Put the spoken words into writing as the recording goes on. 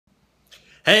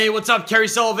Hey, what's up? Kerry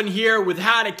Sullivan here with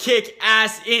How to Kick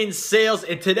Ass in Sales.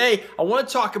 And today I want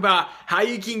to talk about how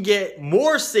you can get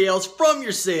more sales from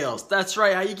your sales. That's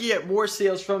right, how you can get more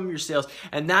sales from your sales.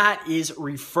 And that is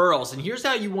referrals. And here's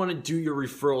how you want to do your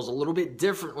referrals a little bit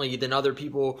differently than other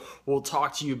people will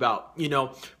talk to you about. You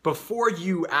know, before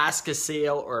you ask a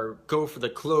sale or go for the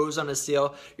close on a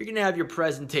sale, you're going to have your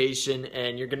presentation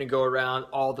and you're going to go around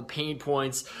all the pain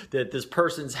points that this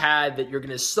person's had that you're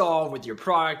going to solve with your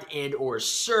product and or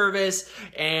service.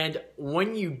 And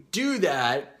when you do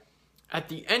that, at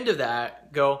the end of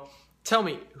that, go, tell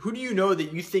me, who do you know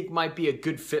that you think might be a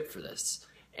good fit for this?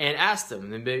 And ask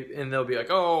them, and they'll be like,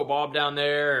 oh, Bob down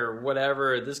there, or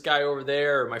whatever, or this guy over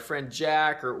there, or my friend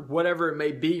Jack, or whatever it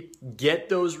may be. Get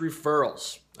those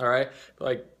referrals, all right?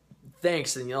 Like,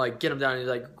 thanks, and like get them down and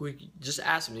like just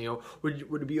ask them,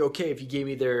 would it be okay if you gave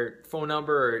me their phone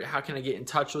number, or how can I get in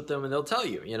touch with them? And they'll tell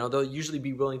you, they'll usually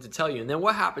be willing to tell you. And then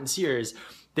what happens here is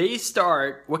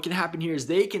what can happen here is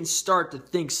they can start to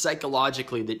think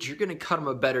psychologically that you're going to cut them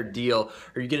a better deal,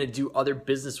 or you're going to do other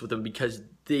business with them because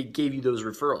they gave you those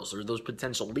referrals or those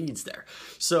potential leads there.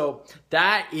 So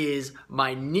that is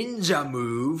my ninja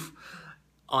move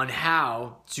on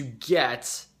how to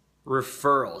get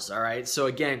referrals. All right, so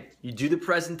again, you do the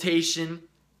presentation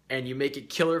and you make it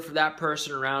killer for that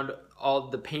person around all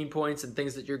the pain points and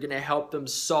things that you're going to help them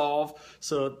solve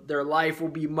so their life will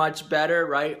be much better,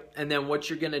 right? And then what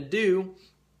you're going to do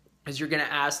is you're going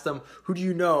to ask them, who do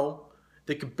you know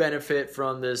that could benefit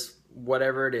from this,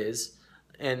 whatever it is?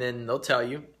 And then they'll tell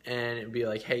you, and it'll be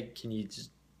like, hey, can you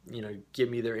just give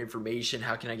me their information?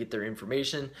 How can I get their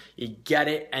information? You get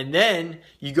it, and then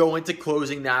you go into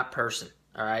closing that person.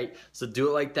 All right, so do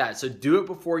it like that. So do it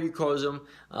before you close them,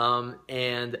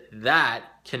 and that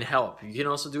can help. You can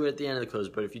also do it at the end of the close,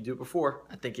 but if you do it before,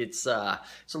 I think it's a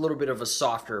little bit of a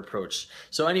softer approach.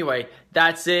 So anyway,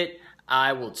 that's it.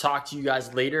 I will talk to you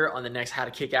guys later on the next How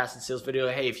to Kick Ass in Sales video.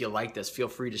 Hey, if you like this, feel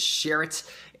free to share it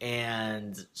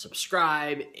and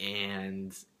subscribe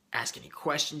and ask any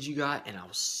questions you got, and I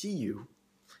will see you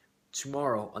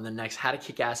tomorrow on the next How to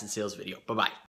Kick Ass in Sales video. Bye-bye.